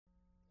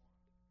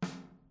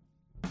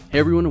Hey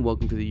everyone, and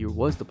welcome to the Year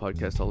Was, the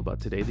podcast all about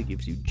today that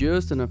gives you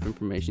just enough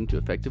information to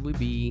effectively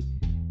be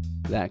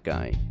that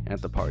guy at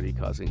the party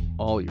causing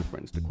all your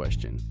friends to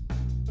question,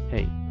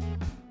 hey,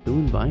 who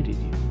invited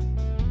you?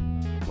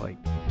 Like,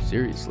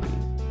 seriously,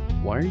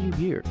 why are you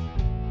here?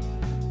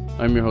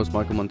 I'm your host,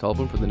 Michael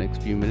Montalvo, and for the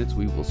next few minutes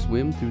we will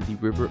swim through the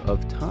river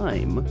of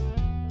time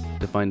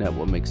to find out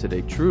what makes today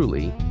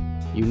truly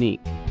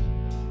unique.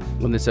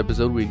 In this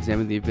episode, we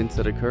examine the events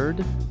that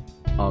occurred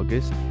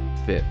August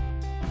 5th.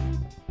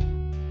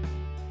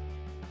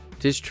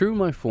 'Tis true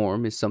my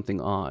form is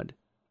something odd,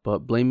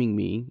 but blaming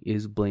me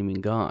is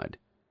blaming God.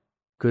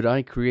 Could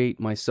I create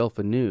myself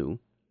anew,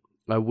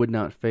 I would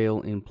not fail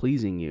in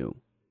pleasing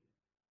you.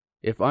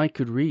 If I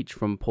could reach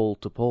from pole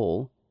to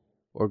pole,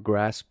 or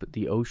grasp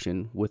the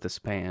ocean with a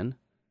span,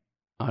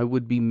 I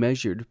would be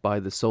measured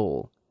by the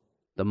soul,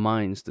 the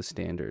mind's the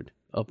standard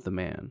of the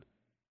man.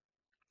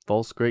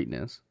 False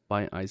Greatness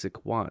by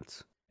Isaac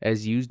Watts,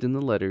 as used in the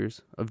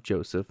letters of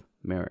Joseph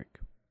Merrick.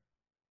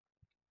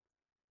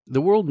 The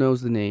world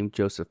knows the name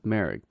Joseph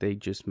Merrick, they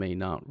just may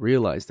not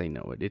realize they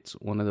know it. It's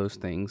one of those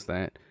things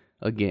that,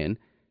 again,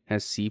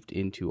 has seeped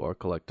into our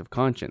collective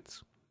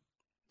conscience.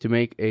 To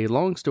make a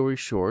long story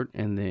short,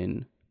 and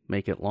then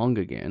make it long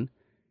again,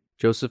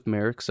 Joseph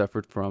Merrick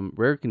suffered from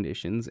rare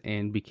conditions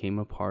and became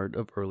a part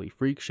of early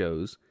freak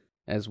shows,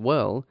 as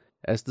well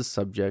as the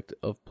subject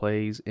of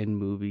plays and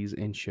movies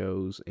and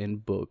shows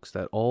and books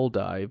that all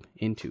dive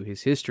into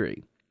his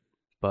history.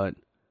 But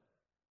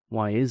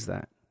why is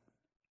that?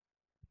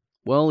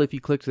 Well, if you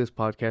clicked this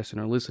podcast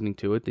and are listening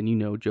to it, then you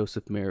know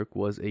Joseph Merrick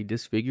was a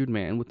disfigured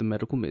man with a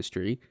medical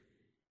mystery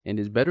and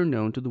is better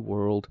known to the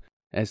world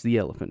as the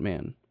Elephant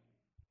Man.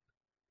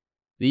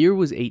 The year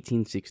was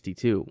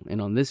 1862, and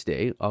on this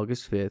day,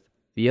 August 5th,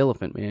 the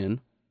Elephant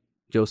Man,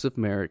 Joseph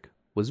Merrick,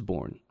 was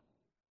born.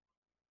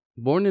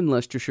 Born in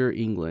Leicestershire,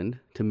 England,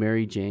 to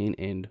Mary Jane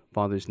and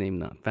father's name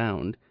not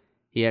found,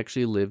 he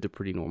actually lived a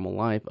pretty normal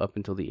life up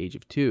until the age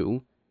of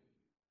 2,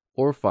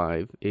 or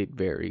 5, it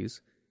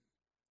varies,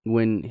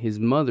 when his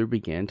mother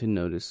began to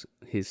notice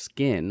his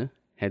skin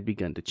had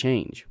begun to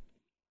change.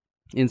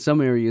 In some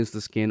areas,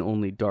 the skin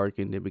only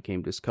darkened and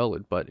became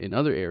discolored, but in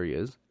other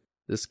areas,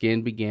 the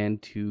skin began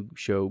to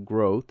show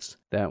growths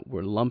that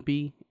were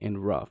lumpy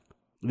and rough.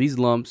 These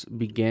lumps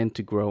began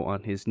to grow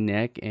on his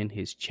neck and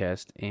his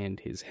chest and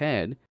his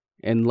head,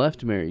 and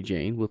left Mary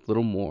Jane with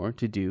little more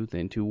to do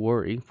than to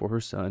worry for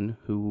her son,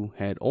 who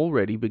had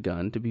already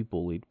begun to be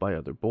bullied by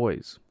other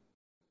boys.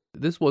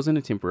 This wasn't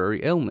a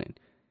temporary ailment.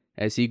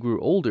 As he grew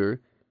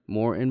older,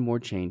 more and more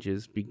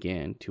changes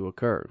began to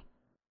occur.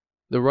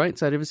 The right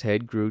side of his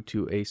head grew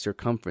to a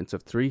circumference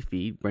of 3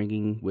 feet,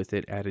 bringing with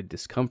it added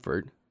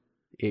discomfort.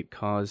 It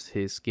caused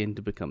his skin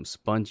to become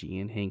spongy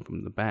and hang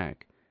from the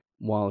back,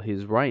 while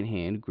his right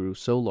hand grew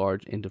so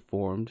large and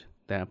deformed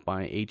that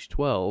by age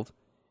 12,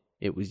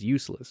 it was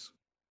useless.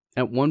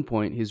 At one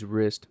point, his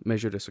wrist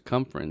measured a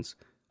circumference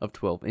of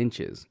 12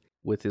 inches,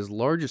 with his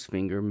largest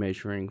finger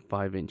measuring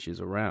 5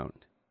 inches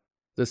around.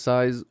 The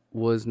size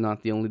was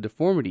not the only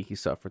deformity he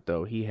suffered,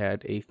 though. He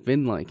had a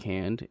fin-like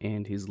hand,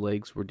 and his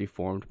legs were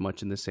deformed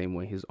much in the same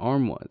way his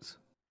arm was.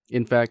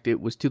 In fact, it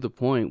was to the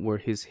point where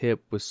his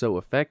hip was so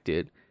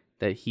affected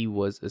that he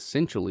was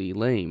essentially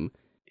lame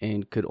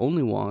and could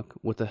only walk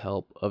with the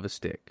help of a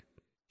stick.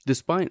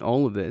 Despite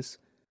all of this,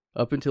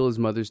 up until his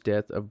mother's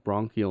death of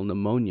bronchial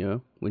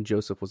pneumonia when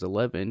Joseph was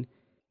 11,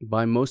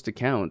 by most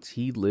accounts,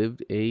 he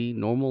lived a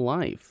normal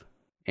life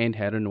and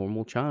had a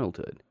normal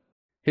childhood.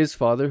 His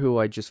father, who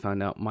I just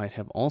found out might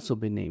have also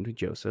been named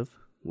Joseph,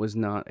 was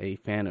not a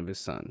fan of his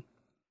son.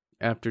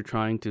 After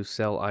trying to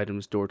sell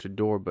items door to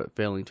door but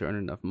failing to earn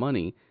enough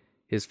money,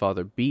 his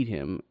father beat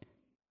him,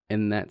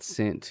 and that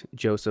sent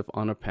Joseph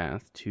on a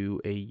path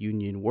to a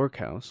union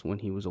workhouse when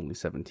he was only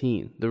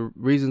 17. The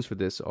reasons for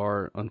this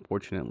are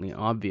unfortunately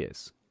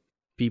obvious.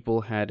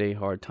 People had a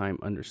hard time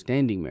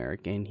understanding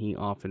Merrick, and he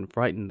often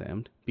frightened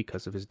them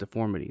because of his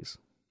deformities.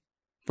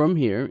 From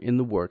here, in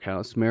the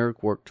workhouse,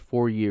 Merrick worked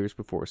 4 years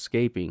before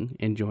escaping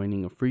and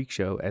joining a freak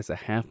show as a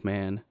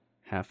half-man,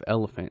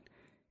 half-elephant,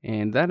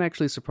 and that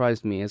actually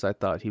surprised me as I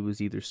thought he was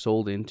either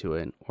sold into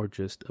it or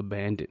just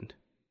abandoned.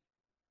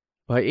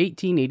 By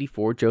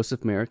 1884,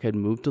 Joseph Merrick had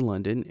moved to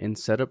London and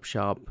set up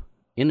shop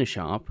in a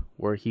shop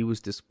where he was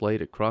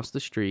displayed across the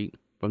street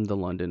from the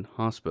London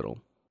hospital.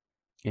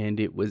 And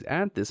it was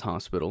at this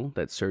hospital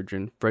that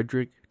surgeon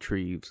Frederick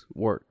Treves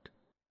worked.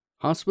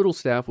 Hospital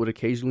staff would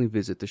occasionally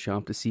visit the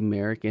shop to see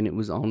Merrick, and it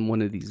was on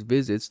one of these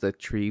visits that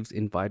Treves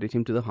invited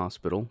him to the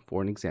hospital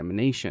for an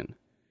examination.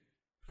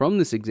 From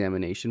this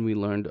examination, we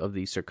learned of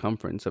the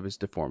circumference of his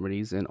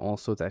deformities and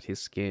also that his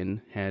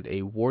skin had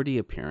a warty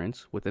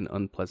appearance with an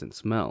unpleasant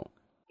smell.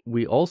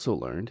 We also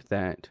learned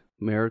that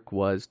Merrick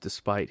was,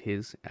 despite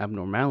his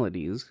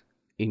abnormalities,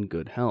 in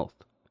good health.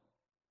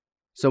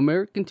 So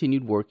Merrick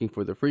continued working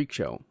for the freak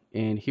show,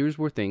 and here's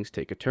where things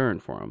take a turn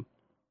for him.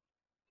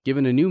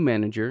 Given a new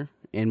manager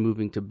and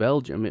moving to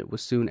Belgium, it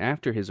was soon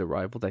after his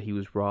arrival that he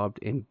was robbed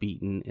and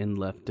beaten and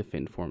left to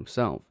fend for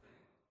himself.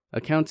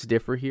 Accounts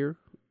differ here,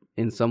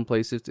 In some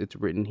places, it's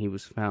written he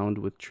was found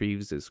with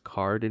Treves'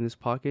 card in his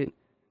pocket,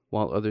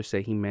 while others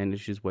say he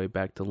managed his way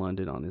back to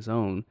London on his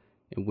own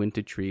and went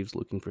to Treves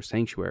looking for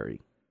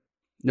sanctuary.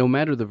 No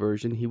matter the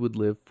version, he would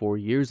live 4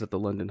 years at the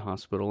London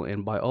hospital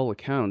and by all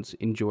accounts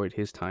enjoyed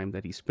his time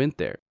that he spent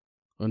there,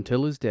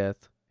 until his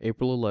death,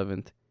 April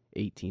 11th,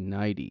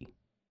 1890.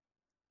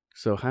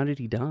 So how did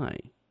he die?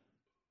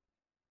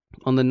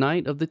 On the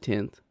night of the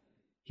 10th,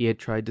 he had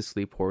tried to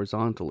sleep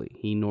horizontally.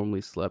 He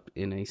normally slept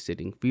in a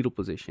sitting fetal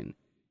position.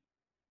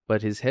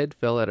 But his head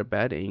fell at a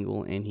bad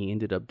angle and he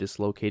ended up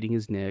dislocating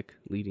his neck,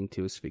 leading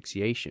to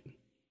asphyxiation.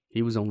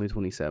 He was only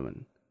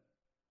 27.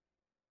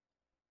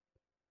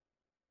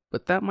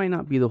 But that might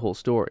not be the whole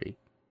story.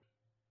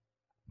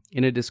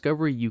 In a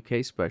Discovery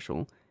UK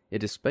special,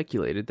 it is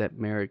speculated that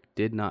Merrick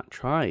did not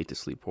try to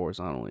sleep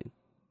horizontally.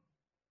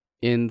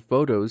 In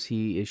photos,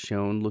 he is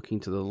shown looking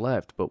to the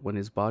left, but when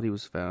his body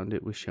was found,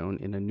 it was shown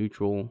in a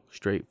neutral,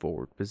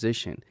 straightforward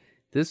position.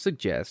 This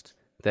suggests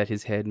that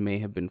his head may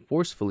have been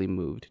forcefully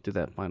moved to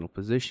that final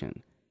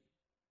position.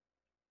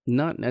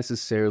 Not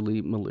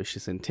necessarily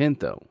malicious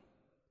intent, though.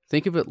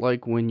 Think of it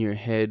like when your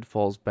head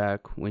falls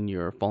back when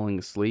you're falling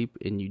asleep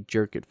and you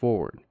jerk it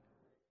forward.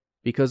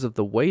 Because of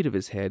the weight of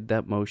his head,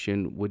 that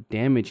motion would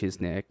damage his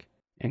neck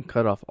and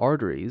cut off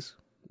arteries,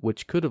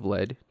 which could have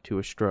led to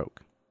a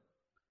stroke.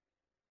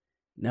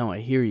 Now I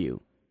hear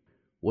you.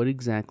 What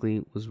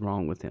exactly was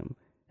wrong with him?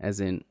 As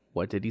in,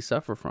 what did he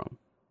suffer from?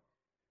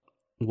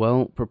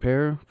 Well,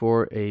 prepare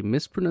for a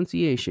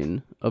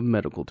mispronunciation of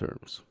medical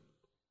terms.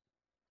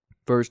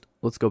 First,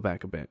 let's go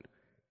back a bit.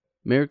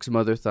 Merrick's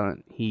mother thought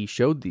he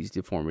showed these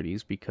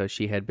deformities because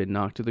she had been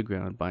knocked to the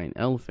ground by an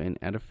elephant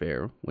at a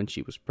fair when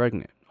she was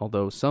pregnant,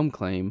 although some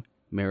claim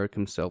Merrick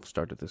himself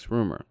started this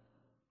rumor.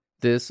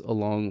 This,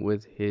 along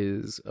with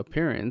his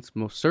appearance,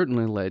 most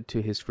certainly led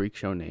to his freak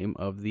show name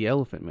of the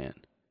Elephant Man.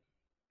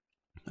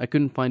 I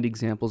couldn't find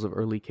examples of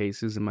early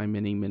cases in my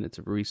many minutes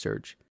of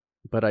research,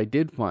 but I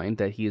did find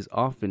that he is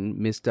often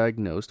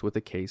misdiagnosed with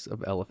a case of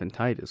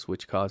elephantitis,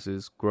 which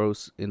causes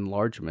gross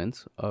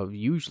enlargements of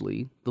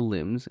usually the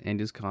limbs and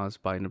is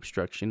caused by an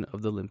obstruction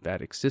of the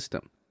lymphatic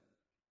system.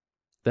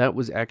 That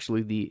was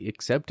actually the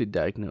accepted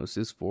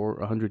diagnosis for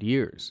 100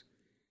 years.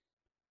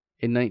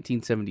 In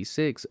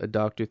 1976, a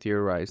doctor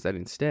theorized that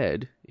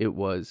instead it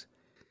was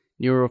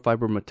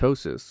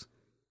neurofibromatosis,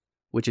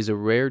 which is a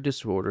rare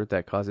disorder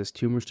that causes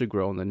tumors to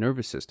grow in the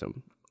nervous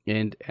system,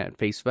 and at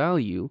face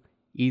value,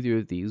 either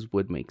of these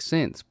would make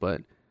sense,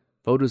 but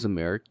photos of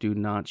Merrick do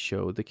not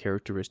show the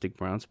characteristic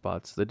brown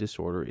spots the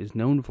disorder is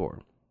known for.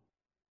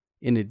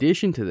 In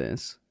addition to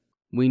this,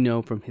 we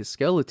know from his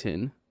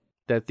skeleton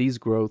that these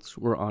growths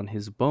were on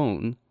his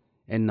bone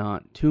and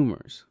not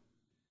tumors.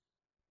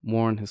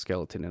 More on his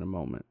skeleton in a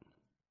moment.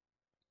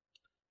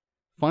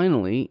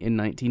 Finally, in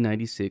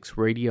 1996,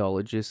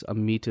 radiologist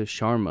Amita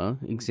Sharma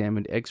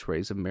examined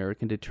x-rays of Merrick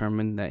and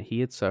determined that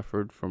he had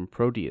suffered from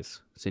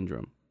Proteus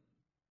syndrome.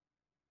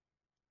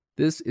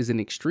 This is an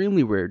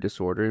extremely rare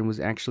disorder and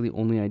was actually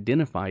only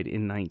identified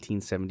in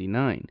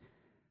 1979.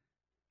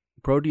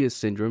 Proteus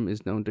syndrome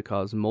is known to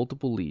cause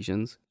multiple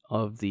lesions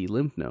of the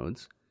lymph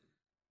nodes,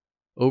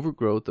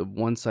 overgrowth of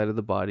one side of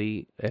the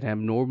body, an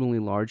abnormally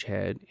large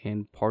head,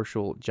 and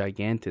partial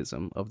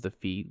gigantism of the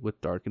feet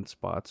with darkened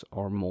spots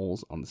or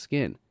moles on the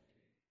skin.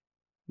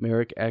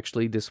 Merrick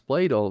actually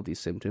displayed all of these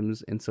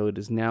symptoms, and so it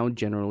is now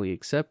generally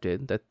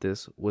accepted that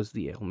this was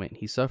the ailment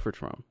he suffered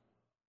from.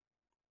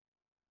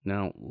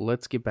 Now,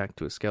 let's get back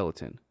to his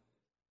skeleton.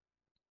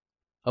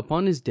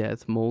 Upon his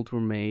death, molds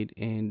were made,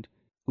 and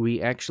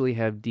we actually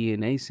have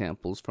DNA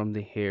samples from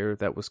the hair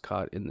that was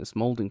caught in this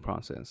molding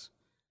process.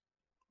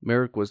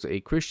 Merrick was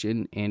a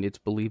Christian, and it's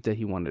believed that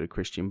he wanted a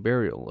Christian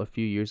burial. A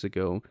few years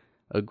ago,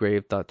 a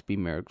grave thought to be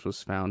Merrick's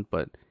was found,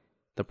 but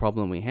the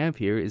problem we have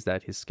here is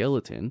that his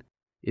skeleton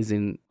is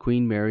in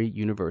Queen Mary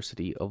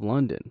University of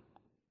London.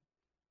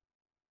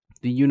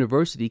 The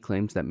university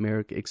claims that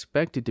Merrick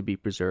expected to be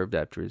preserved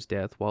after his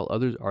death, while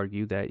others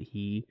argue that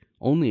he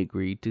only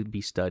agreed to be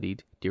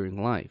studied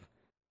during life.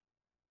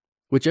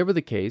 Whichever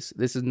the case,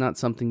 this is not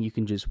something you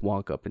can just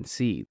walk up and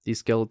see. The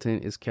skeleton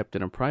is kept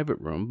in a private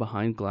room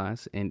behind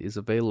glass and is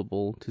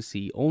available to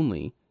see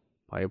only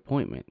by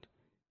appointment,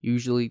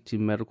 usually to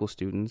medical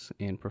students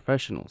and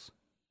professionals.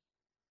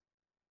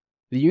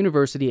 The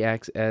university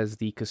acts as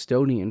the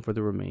custodian for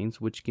the remains,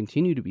 which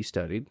continue to be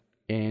studied,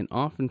 and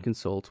often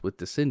consults with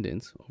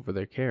descendants over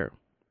their care.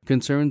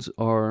 Concerns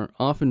are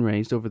often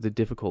raised over the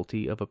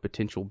difficulty of a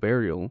potential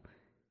burial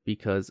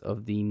because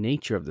of the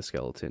nature of the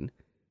skeleton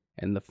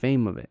and the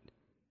fame of it.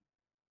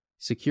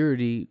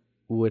 Security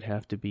would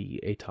have to be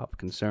a top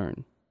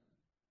concern.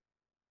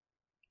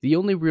 The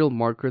only real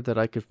marker that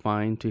I could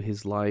find to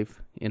his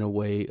life in a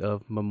way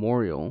of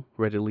memorial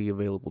readily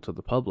available to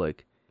the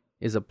public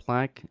is a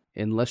plaque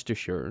in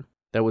Leicestershire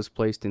that was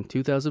placed in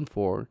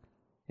 2004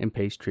 and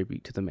pays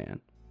tribute to the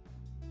man.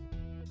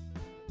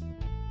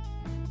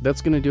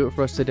 That's going to do it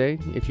for us today.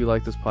 If you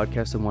like this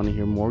podcast and want to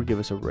hear more, give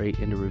us a rate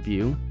and a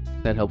review.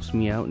 That helps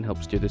me out and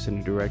helps steer this in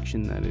a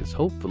direction that is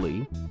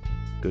hopefully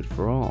good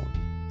for all.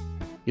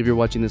 If you're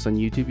watching this on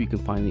YouTube, you can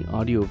find the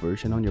audio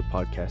version on your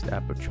podcast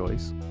app of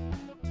choice.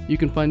 You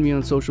can find me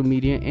on social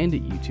media and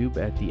at YouTube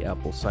at the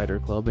Apple Cider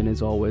Club. And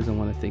as always, I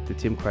want to thank the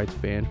Tim Kreitz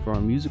Band for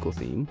our musical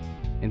theme.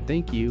 And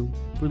thank you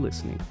for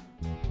listening.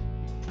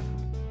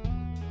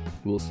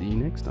 We'll see you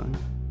next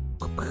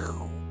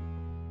time.